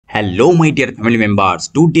Hello my dear family members.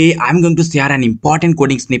 Today I am going to share an important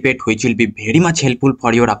coding snippet which will be very much helpful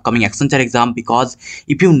for your upcoming Accenture exam, because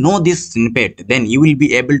if you know this snippet then you will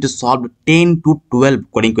be able to solve 10 to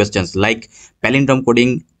 12 coding questions like palindrome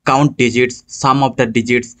coding, count digits, sum of the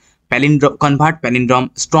digits, palindrome, convert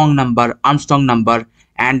palindrome, strong number, Armstrong number,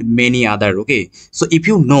 and many other. Okay, so if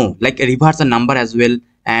you know like reverse a number as well,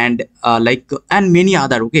 and and many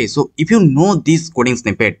other. Okay, so if you know this coding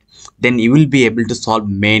snippet, then you will be able to solve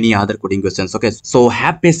many other coding questions. Okay, so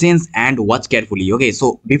have patience and watch carefully. Okay,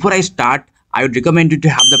 so before I start, I would recommend you to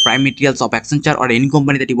have the prime materials of Accenture or any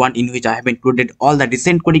company that you want, in which I have included all the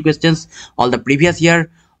recent coding questions, all the previous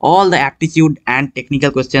year, all the aptitude and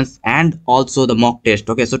technical questions, and also the mock test.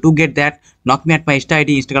 Okay, so to get that, knock me at my Insta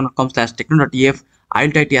ID, instagram.com/techno.ef. I'll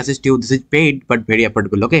try to assist you. This is paid but very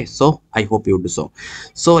affordable. Okay, so I hope you do so.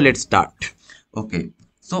 So let's start. Okay,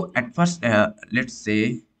 so at first, let's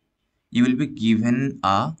say you will be given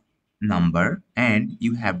a number and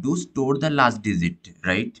you have to store the last digit,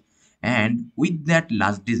 right? And with that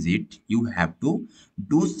last digit you have to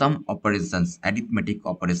do some operations, arithmetic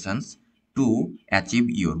operations, to achieve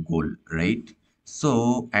your goal, right?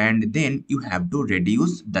 So and then you have to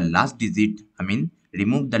reduce the last digit,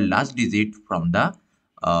 remove the last digit from the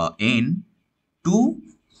n to,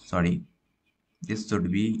 sorry, this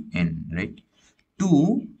should be n, right?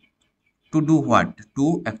 To do what?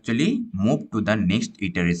 To actually move to the next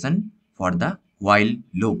iteration for the while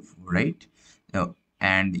loop, right?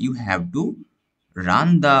 And you have to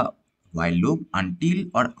run the while loop until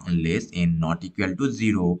or unless n not equal to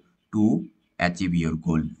 0 to achieve your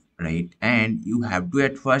goal, right? And you have to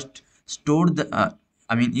at first store the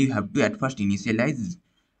you have to at first initialize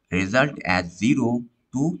result as 0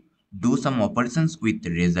 to do some operations with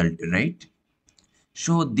result, right?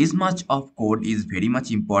 So this much of code is very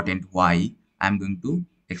much important. Why? I'm going to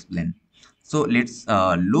explain. So let's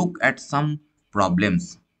look at some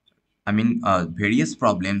problems. Various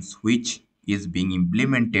problems which is being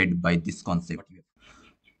implemented by this concept.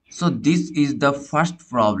 So this is the first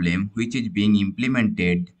problem which is being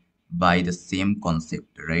implemented by the same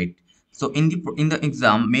concept, right? So in the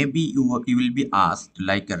exam, maybe you will be asked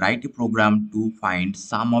like write a program to find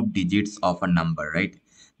sum of digits of a number, right?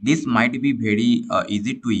 This might be very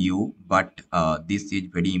easy to you, but this is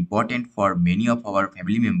very important for many of our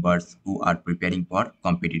family members who are preparing for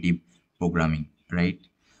competitive programming, right?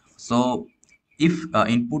 So if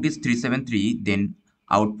input is 373, then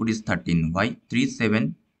output is 13. Why? 3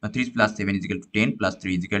 plus 7 is equal to 10 plus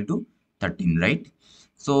 3 is equal to 13, right?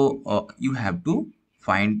 So you have to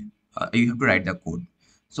write the code.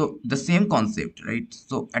 So the same concept, right?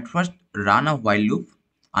 So at first run a while loop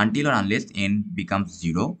until or unless n becomes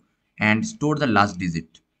 0 and store the last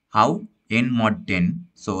digit. How? N mod 10.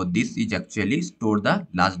 So this is actually store the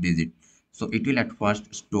last digit. So it will at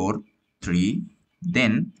first store 3,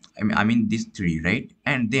 then this 3, right?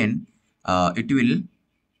 And then it will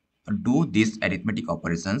do these arithmetic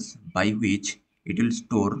operations by which it will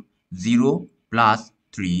store 0 plus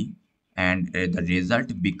 3, and the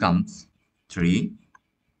result becomes 3,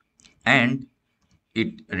 and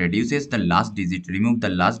it reduces the last digit, remove the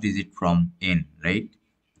last digit from n, right?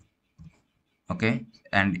 Okay,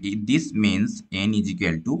 and this means n is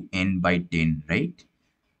equal to n by 10, right?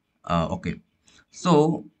 Okay,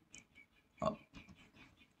 so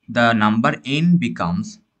the number n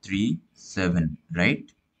becomes 3 7,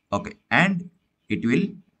 right? Okay, and it will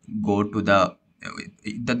go to the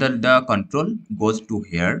control goes to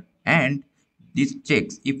here, and this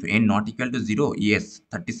checks if n not equal to 0. Yes,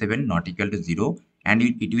 37 not equal to 0, and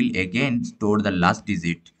it will again store the last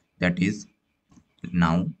digit, that is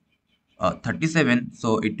now 37.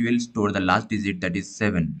 So it will store the last digit, that is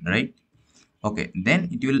 7, right? Okay, then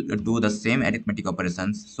it will do the same arithmetic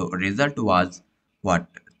operations. So result was what?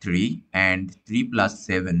 3, and 3 plus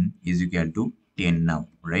 7 is equal to 10 now,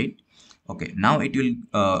 right? Okay, now it will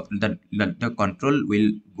the control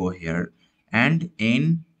will go here, and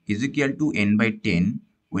n is equal to n by 10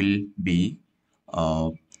 will be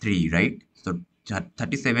 3, right? So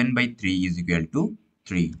 37 by 3 is equal to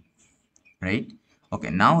 3, right? Okay,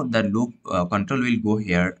 now the loop control will go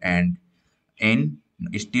here, and n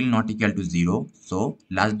is still not equal to 0, so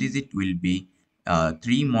last digit will be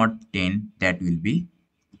 3 mod 10, that will be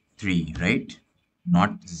 3, right?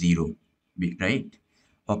 Not 0, right?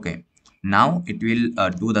 Okay, now it will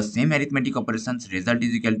do the same arithmetic operations. Result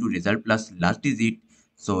is equal to result plus last digit.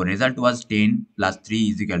 So result was 10 plus 3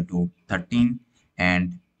 is equal to 13,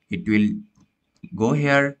 and it will go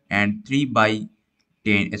here, and 3 by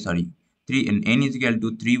 10 3, and n is equal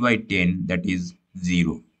to 3 by 10, that is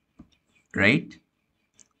 0, right?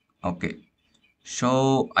 Okay,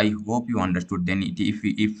 So I hope you understood. Then if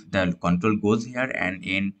the control goes here and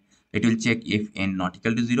in, it will check if n not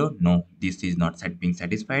equal to 0. No, this is not being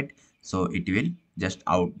satisfied. So it will just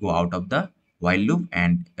go out of the while loop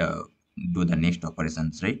and do the next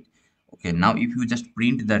operations, right? Okay, now if you just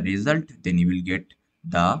print the result, then you will get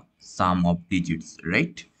the sum of digits,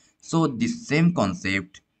 right? So this same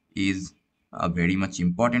concept is very much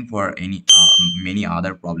important for any many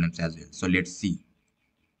other problems as well. So let's see.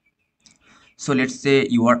 So let's say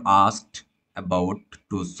you are asked about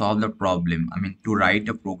to solve the problem, to write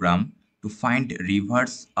a program to find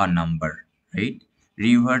reverse a number, right?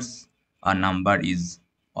 Reverse a number is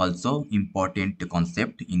also important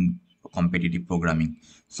concept in competitive programming.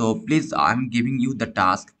 So please, I'm giving you the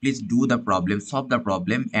task. Please do the problem, solve the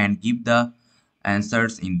problem and give the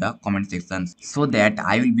answers in the comment sections so that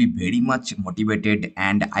I will be very much motivated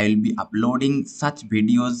and I will be uploading such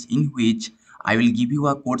videos in which I will give you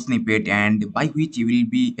a code snippet and by which you will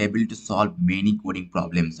be able to solve many coding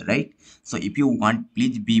problems, right? So if you want,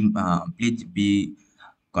 please be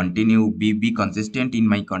continue be consistent in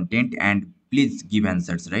my content and please give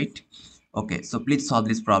answers, right? Okay, so please solve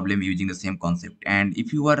this problem using the same concept. And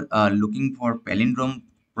if you are looking for palindrome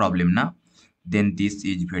problem now, then this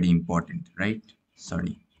is very important, right?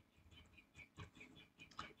 Sorry.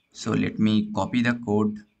 So let me copy the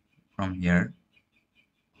code from here.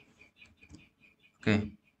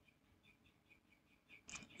 Okay,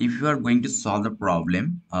 if you are going to solve the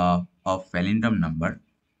problem of palindrome number,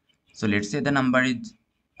 so let's say the number is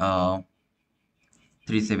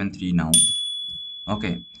 373 now.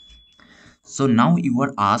 Okay, so now you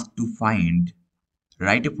are asked to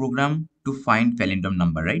write a program to find palindrome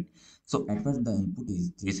number, right? So at first the input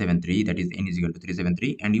is 373, that is n is equal to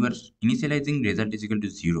 373, and you are initializing result is equal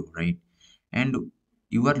to 0, right? And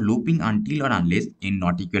you are looping until or unless n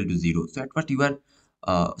not equal to 0. So at first you are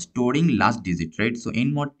storing last digit, right? So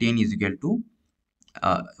n mod 10 is equal to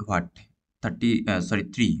what 30 sorry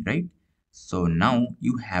 3, right? So now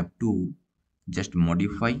you have to just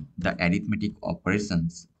modify the arithmetic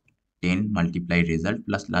operations, 10 multiply result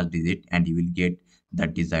plus last digit, and you will get the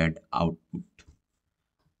desired output,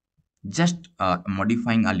 just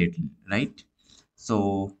modifying a little, right?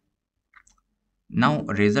 So now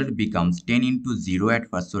result becomes 10 into 0 at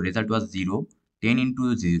first. So result was 0. 10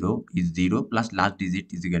 into 0 is 0 plus last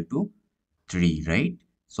digit is equal to 3, right?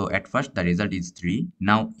 So at first the result is 3.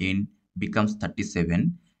 Now n becomes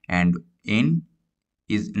 37 and n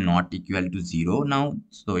is not equal to 0 now.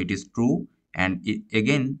 So it is true. And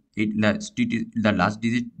again, the last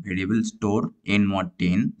digit variable store n mod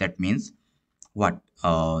 10. That means what?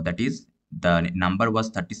 That is the number was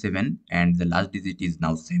 37 and the last digit is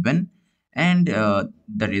now 7 and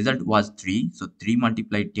the result was 3. So 3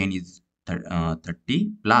 multiplied 10 is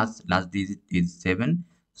 30 plus last digit is 7.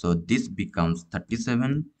 So this becomes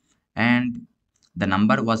 37 and the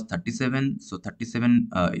number was 37. So 37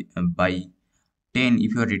 by 10,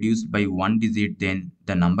 if you are reduced by one digit, then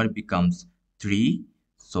the number becomes 3.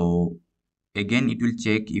 So again it will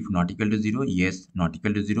check if not equal to 0. Yes, not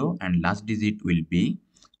equal to 0, and last digit will be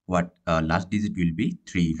what? Last digit will be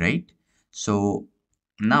 3, right? So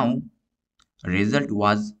now result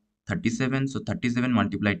was 37. So 37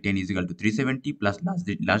 multiplied 10 is equal to 370 plus last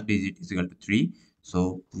digit is equal to 3.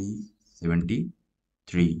 So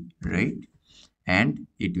 373, right? And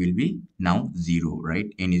it will be now 0,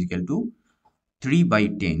 right? N is equal to 3 by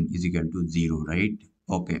 10 is equal to 0, right?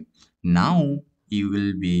 Okay, now you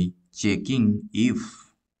will be checking if,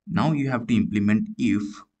 now you have to implement if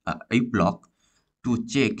block to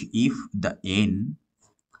check if the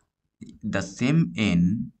same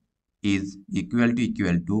n is equal to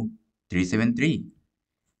 373.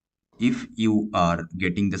 If you are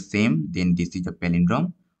getting the same, then this is a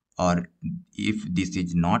palindrome, or if this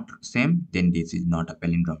is not same, then this is not a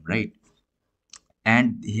palindrome, right?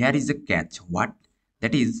 And here is a catch. What?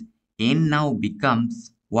 That is, n now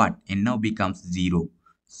becomes what? N now becomes 0.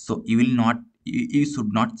 So you will not, you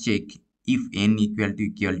should not check if n equal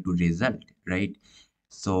to result, right?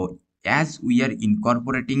 So as we are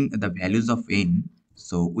incorporating the values of n,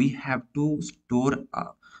 so we have to store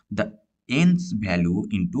the n's value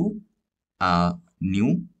into a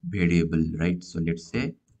new variable, right? So let's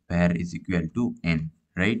say var is equal to n,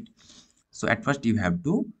 right? So at first you have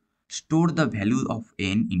to store the value of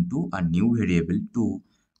n into a new variable to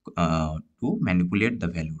manipulate the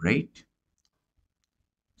value, right?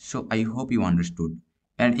 So I hope you understood.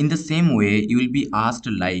 And in the same way, you will be asked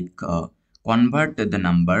like convert the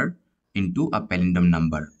number into a palindrome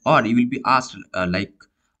number, or you will be asked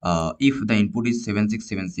if the input is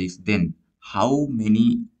 7676, then how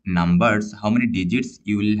many numbers, how many digits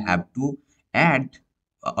you will have to add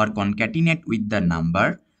or concatenate with the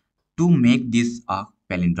number to make this a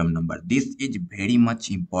palindrome number. This is very much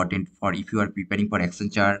important for if you are preparing for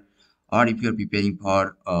Accenture or if you are preparing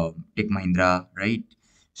for Tech Mahindra, right?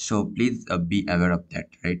 So please be aware of that,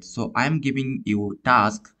 right? So I am giving you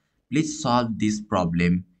task. Please solve this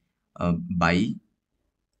problem by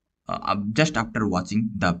just after watching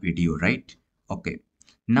the video, right? Okay,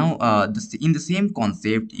 now in the same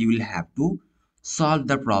concept you will have to solve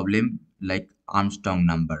the problem like Armstrong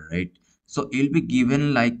number, right? So you'll be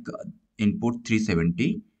given like input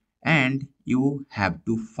 370 and you have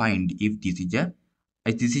to find if this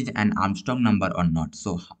is an Armstrong number or not.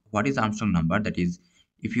 So what is Armstrong number? That is,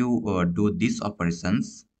 if you do these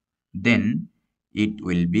operations, then it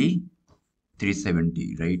will be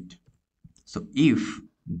 370, right? So if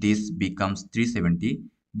this becomes 370,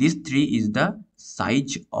 this 3 is the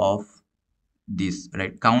size of this,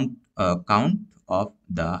 right? Count of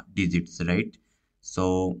the digits, right?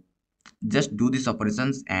 So just do these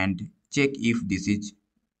operations and check if this is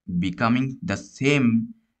becoming the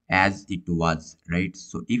same as it was, right?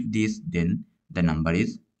 So if this, then the number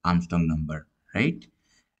is Armstrong number, right?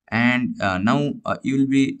 And now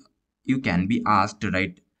you can be asked,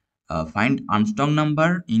 right? Find Armstrong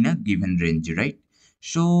number in a given range, right?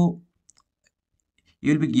 So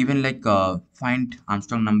you will be given like find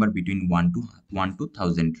Armstrong number between 1 to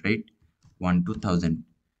 1000, right? 1 to 1000.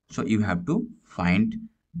 So you have to find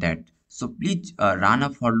that. So please run a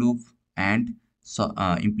for loop and so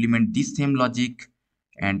implement this same logic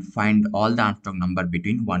and find all the Armstrong number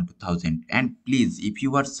between 1 to 1000. And please, if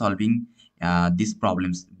you are solving these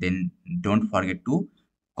problems, then don't forget to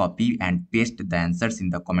copy and paste the answers in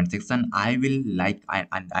the comment section. I will like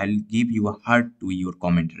and I'll give you a heart to your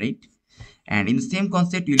comment, right? And in the same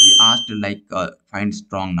concept you'll be asked like find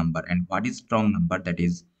strong number. And what is strong number? That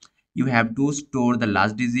is, you have to store the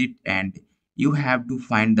last digit and you have to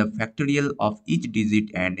find the factorial of each digit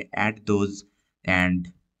and add those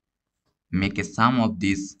and make a sum of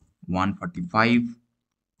this 145.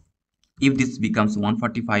 If this becomes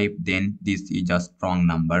 145, then this is a strong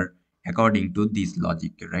number according to this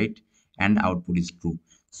logic, right? And output is true.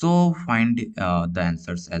 So find the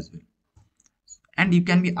answers as well. And you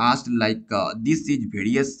can be asked like this is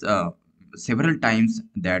various several times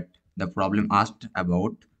that the problem asked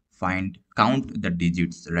about find count the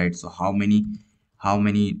digits, right? So how many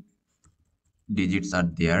digits are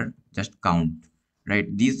there, just count, right?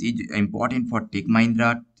 This is important for Tech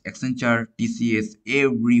Mahindra, Accenture, TCS,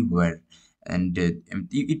 everywhere. And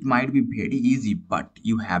it might be very easy, but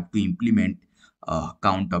you have to implement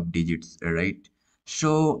count of digits, right?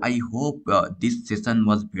 So I hope this session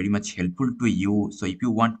was very much helpful to you. So if you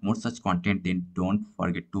want more such content, then don't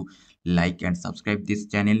forget to like and subscribe this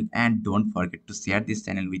channel, and don't forget to share this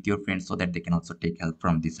channel with your friends so that they can also take help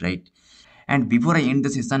from this, right? And before I end the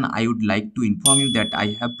session, I would like to inform you that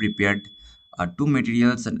I have prepared two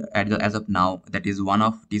materials as of now. That is one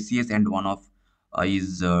of TCS and one of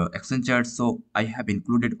is Accenture. So I have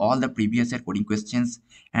included all the previous year coding questions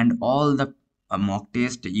and all the mock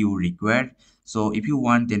test you require. So if you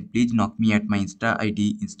want, then please knock me at my Insta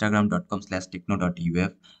ID,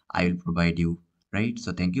 instagram.com/techno.uf. I will provide you, right?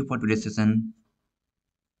 So thank you for today's session.